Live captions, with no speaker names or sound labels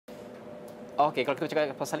Okey, kalau kita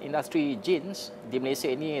cakap pasal industri jeans di Malaysia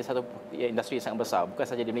ini satu industri yang sangat besar. Bukan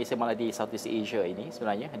saja di Malaysia, malah di Southeast Asia ini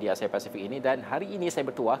sebenarnya, di Asia Pasifik ini. Dan hari ini saya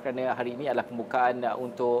bertuah kerana hari ini adalah pembukaan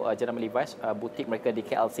untuk jenama Levi's, butik mereka di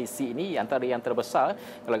KLCC ini, antara yang terbesar.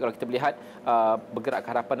 Kalau kita melihat bergerak ke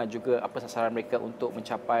hadapan dan juga apa sasaran mereka untuk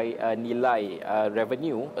mencapai nilai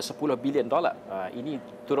revenue $10 bilion. Ini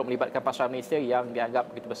turut melibatkan pasaran Malaysia yang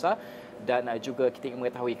dianggap begitu besar. Dan juga kita ingin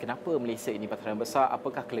mengetahui kenapa Malaysia ini pasaran besar,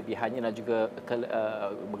 apakah kelebihannya dan juga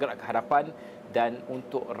bergerak ke hadapan. Dan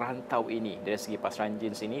untuk rantau ini, dari segi pasaran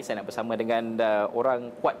jeans ini, saya nak bersama dengan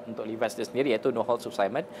orang kuat untuk Levi's sendiri, iaitu Nuholt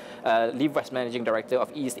Huisamen, Levi's Managing Director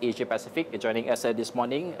of East Asia Pacific, joining us this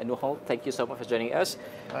morning. Nuholt, thank you so much for joining us.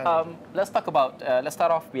 Let's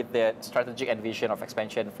start off with the strategic and vision of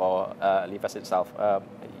expansion for Levi's itself.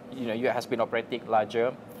 You has been operating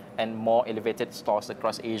larger and more elevated stores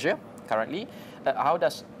across Asia currently. How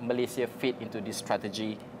does Malaysia fit into this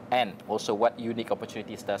strategy, and also what unique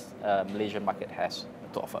opportunities does Malaysian market has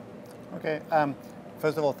to offer? Okay,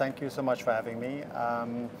 first of all, thank you so much for having me.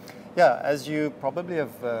 Yeah, as you probably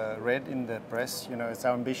have read in the press, it's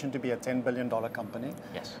our ambition to be a $10 billion company.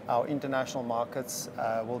 Yes. Our international markets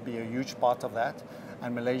will be a huge part of that,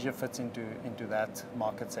 and Malaysia fits into that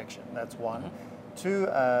market section. That's one. Two,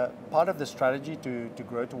 part of the strategy to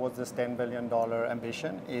grow towards this $10 billion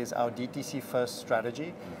ambition is our DTC first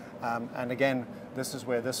strategy. And again, this is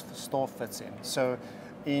where this store fits in. So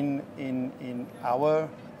in our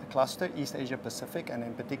cluster, East Asia Pacific, and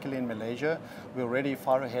in particular in Malaysia, we're already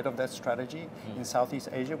far ahead of that strategy. In Southeast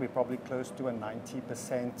Asia, we're probably close to a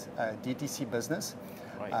 90% DTC business.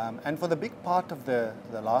 Right. And for the big part of the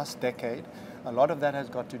last decade, a lot of that has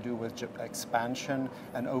got to do with expansion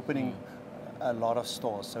and opening a lot of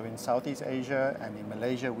stores. So in Southeast Asia and in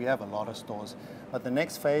Malaysia, we have a lot of stores. But the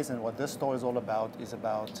next phase, and what this store is all about, is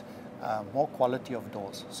about more quality of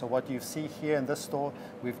doors. So what you see here in this store,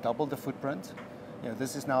 we've doubled the footprint.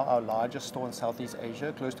 This is now our largest store in Southeast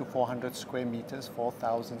Asia, close to 400 square meters,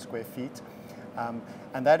 4,000 square feet.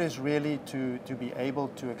 And that is really to be able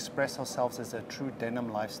to express ourselves as a true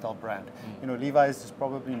denim lifestyle brand. Levi's is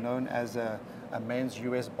probably known as a men's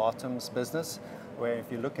US bottoms business, where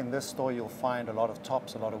if you look in this store, you'll find a lot of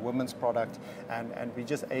tops, a lot of women's product, and we're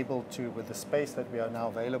just able to, with the space that we are now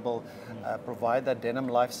available, provide that denim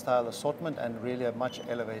lifestyle assortment and really a much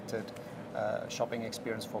elevated shopping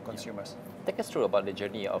experience for consumers. Take us through about the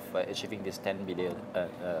journey of achieving this $10 billion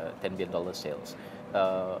sales.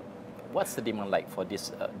 What's the demand like for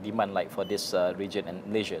this region, and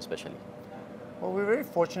Malaysia especially? Well, we're very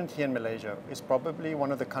fortunate here in Malaysia. It's probably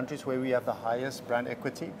one of the countries where we have the highest brand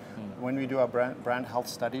equity. When we do our brand health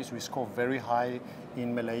studies, we score very high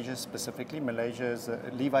in Malaysia specifically.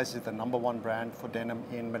 Levi's is the #1 brand for denim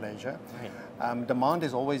in Malaysia. Right. Demand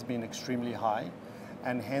has always been extremely high,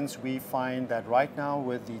 and hence we find that right now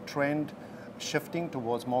with the trend shifting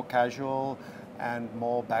towards more casual and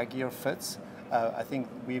more baggier fits, I think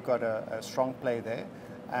we've got a strong play there.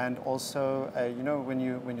 And also, when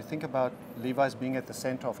you think about Levi's being at the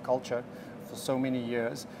center of culture for so many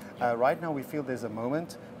years, right now we feel there's a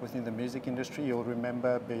moment within the music industry. You'll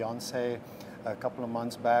remember Beyonce a couple of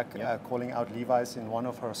months back calling out Levi's in one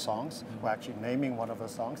of her songs, or actually naming one of her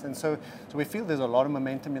songs. And so we feel there's a lot of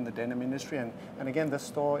momentum in the denim industry. And again, this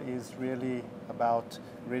store is really about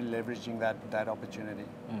really leveraging that opportunity.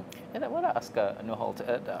 And I want to ask Nuholt,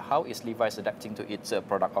 how is Levi's adapting to its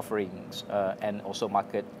product offerings and also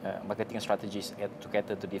marketing strategies to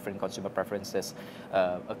cater to different consumer preferences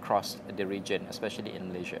across the region, especially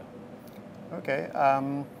in Malaysia? Okay.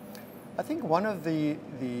 I think one of the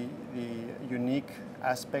unique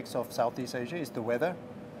aspects of Southeast Asia is the weather.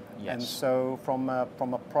 Yes. And so from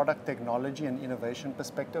a product technology and innovation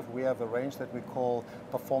perspective, we have a range that we call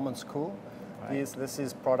Performance Cool. Right. This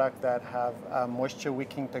is product that have moisture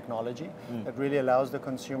wicking technology that really allows the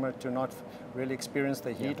consumer to not really experience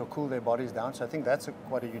the heat or cool their bodies down. So I think that's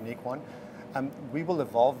quite a unique one. We will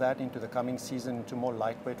evolve that into the coming season into more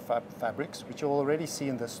lightweight fabrics, which you'll already see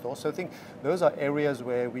in the store. So I think those are areas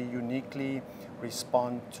where we uniquely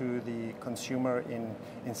respond to the consumer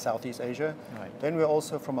in Southeast Asia. Right. Then we're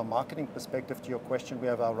also, from a marketing perspective, to your question, we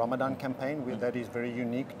have our Ramadan campaign that is very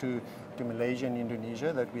unique to Malaysia and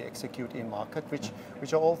Indonesia that we execute in market, which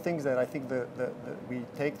are all things that I think we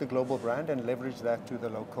take the global brand and leverage that to the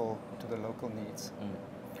local needs.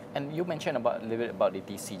 And you mentioned a little bit about the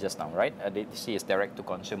DTC just now, right? The DTC is direct to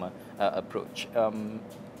consumer approach.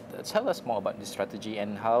 Tell us more about this strategy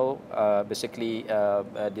and how basically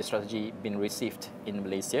this strategy been received in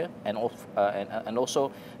Malaysia, and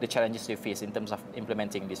also the challenges you face in terms of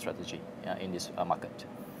implementing this strategy in this market.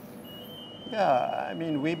 Yeah, I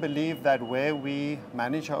mean, we believe that where we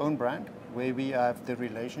manage our own brand, where we have the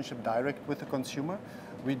relationship direct with the consumer,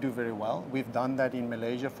 we do very well. We've done that in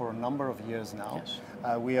Malaysia for a number of years now. Yes.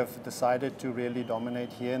 We have decided to really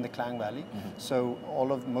dominate here in the Klang Valley. So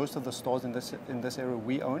most of the stores in this area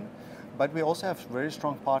we own. But we also have very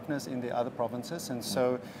strong partners in the other provinces, and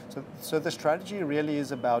so the strategy really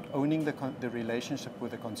is about owning the relationship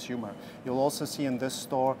with the consumer. You'll also see in this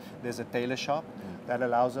store there's a tailor shop that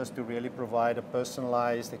allows us to really provide a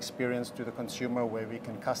personalized experience to the consumer, where we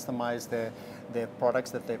can customize their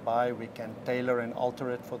products that they buy. We can tailor and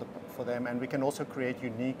alter it for them, and we can also create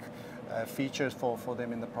unique features for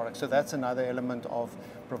them in the product. So that's another element of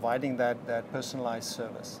providing that personalized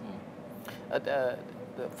service.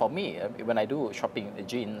 For me, when I do shopping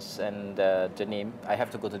jeans and denim, I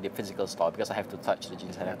have to go to the physical store because I have to touch the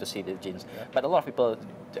jeans, I have to see the jeans. Yeah. But a lot of people,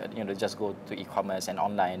 just go to e-commerce and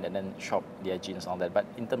online and then shop their jeans and all that. But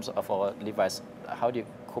in terms of our Levi's, how do you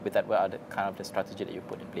cope with that? What are the kind of the strategy that you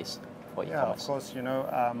put in place for Yeah, e-commerce? of course.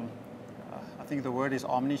 I think the word is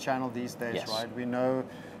omni-channel these days, Yes. right? We know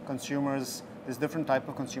consumers. There's different type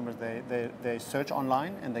of consumers. They search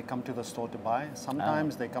online and they come to the store to buy.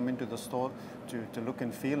 Sometimes they come into the store to look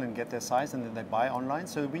and feel and get their size, and then they buy online.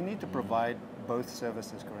 So we need to provide both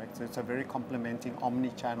services, correct? So it's a very complementing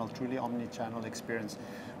omni-channel, truly omni-channel experience.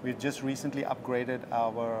 We've just recently upgraded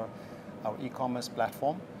our e-commerce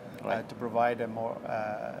platform to provide a more,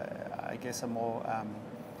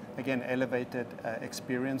 again, elevated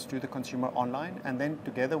experience to the consumer online. And then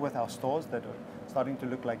together with our stores that are starting to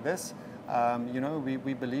look like this,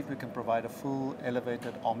 we believe we can provide a full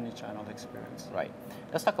elevated omni-channel experience. Right.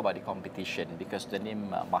 Let's talk about the competition, because the denim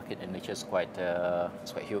market in Malaysia is quite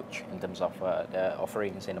huge in terms of the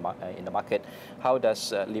offerings in the market. How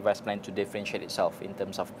does Levi's plan to differentiate itself in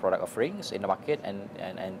terms of product offerings in the market and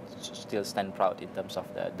still stand proud in terms of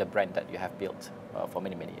the brand that you have built for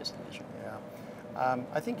many years in Malaysia? Yeah.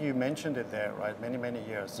 I think you mentioned it there, right? Many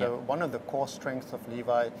years. So one of the core strengths of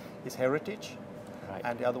Levi is heritage,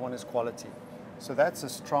 and the other one is quality. So that's a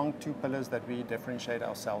strong two pillars that we differentiate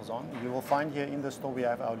ourselves on. You will find here in the store we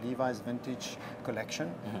have our Levi's Vintage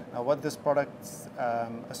collection. Now what this product's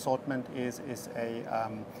assortment is a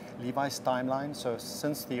Levi's timeline. So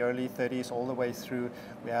since the early 30s all the way through,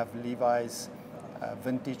 we have Levi's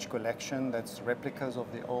Vintage collection that's replicas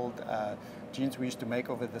of the old jeans we used to make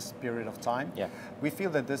over this period of time. Yeah. We feel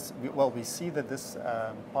that we see that this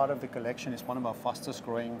part of the collection is one of our fastest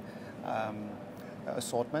growing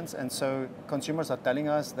assortments, and so consumers are telling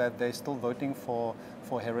us that they're still voting for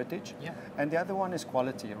heritage. Yeah. And the other one is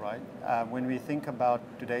quality, right? When we think about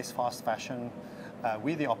today's fast fashion,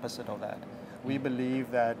 we're the opposite of that. We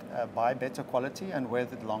believe that buy better quality and wear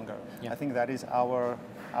it longer. Yeah. I think that is our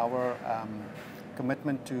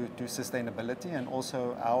commitment to sustainability, and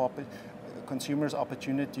also our consumers'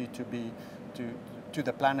 opportunity to be to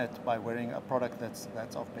the planet by wearing a product that's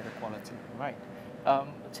of better quality. Right.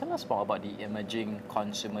 Tell us more about the emerging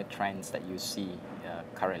consumer trends that you see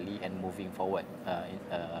currently and moving forward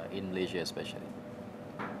in Malaysia especially.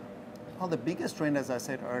 Well, the biggest trend, as I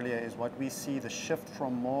said earlier, is what we see, the shift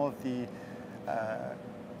from more of the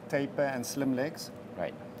taper and slim legs,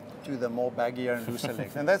 Right. to the more baggier and looser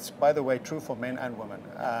legs. And that's, by the way, true for men and women.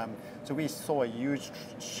 So we saw a huge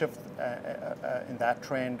shift in that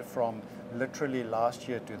trend from literally last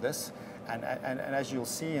year to this. And as you'll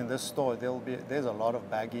see in this store, there's a lot of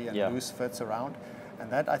baggy and loose fits around. And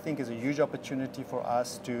that, I think, is a huge opportunity for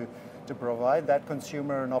us to provide that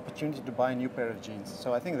consumer an opportunity to buy a new pair of jeans.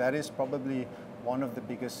 So I think that is probably one of the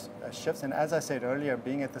biggest shifts. And as I said earlier,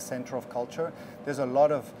 being at the center of culture, there's a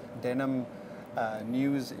lot of denim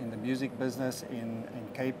news in the music business, in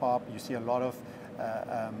K-pop. You see a lot of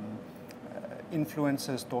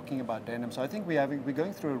influencers talking about denim. So I think we're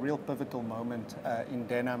going through a real pivotal moment in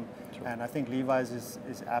denim. True. And I think Levi's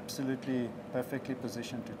is absolutely perfectly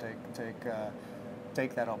positioned to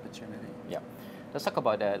take that opportunity. Yeah. Let's talk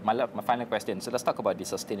about my final question. So let's talk about the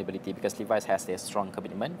sustainability, because Levi's has their strong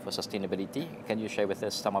commitment for sustainability. Can you share with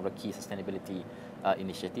us some of the key sustainability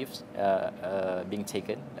initiatives being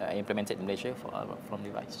taken, implemented in Malaysia from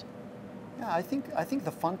Levi's? Yeah, I think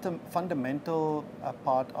the fundamental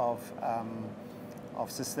part of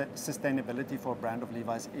sustainability for a brand of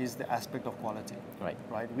Levi's is the aspect of quality. Right.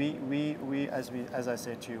 Right. As I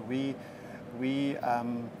said to you,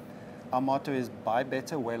 our motto is buy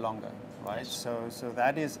better, wear longer. Right. Yes. So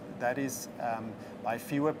that is buy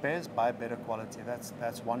fewer pairs, buy better quality.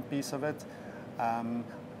 That's one piece of it.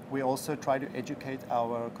 We also try to educate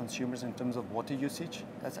our consumers in terms of water usage.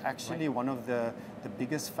 That's actually one of the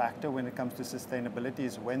biggest factor when it comes to sustainability,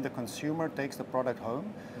 is when the consumer takes the product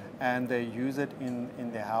home and they use it in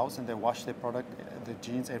their house and they wash their product, the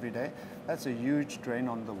jeans every day, that's a huge drain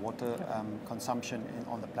on the water consumption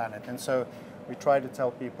on the planet. And so we try to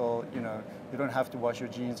tell people, you know, you don't have to wash your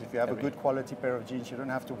jeans. If you have a good quality pair of jeans, you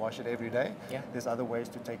don't have to wash it every day. Yeah. There's other ways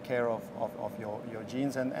to take care of your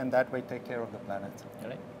jeans and that way take care of the planet. All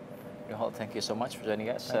right. Nuholt, thank you so much for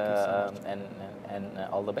joining us, Thank you so much. and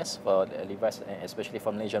all the best for Levi's, especially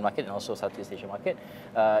for Malaysian market and also Southeast Asian market.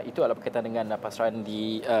 Itu adalah berkaitan dengan pasaran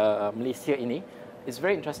di Malaysia ini. It's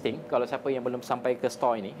very interesting. Kalau siapa yang belum sampai ke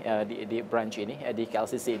store ini, di branch ini, di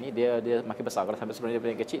KLCC ini, dia makin besar. Kalau sampai sebelum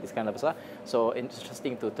dia kecil, dia sekarang dah besar. So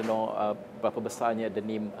interesting to know berapa besarnya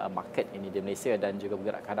denim market ini di Malaysia dan juga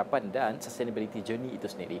bergerak ke hadapan dan sustainability journey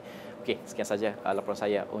itu sendiri. Okey, sekian saja laporan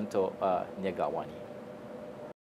saya untuk Niaga AWANI.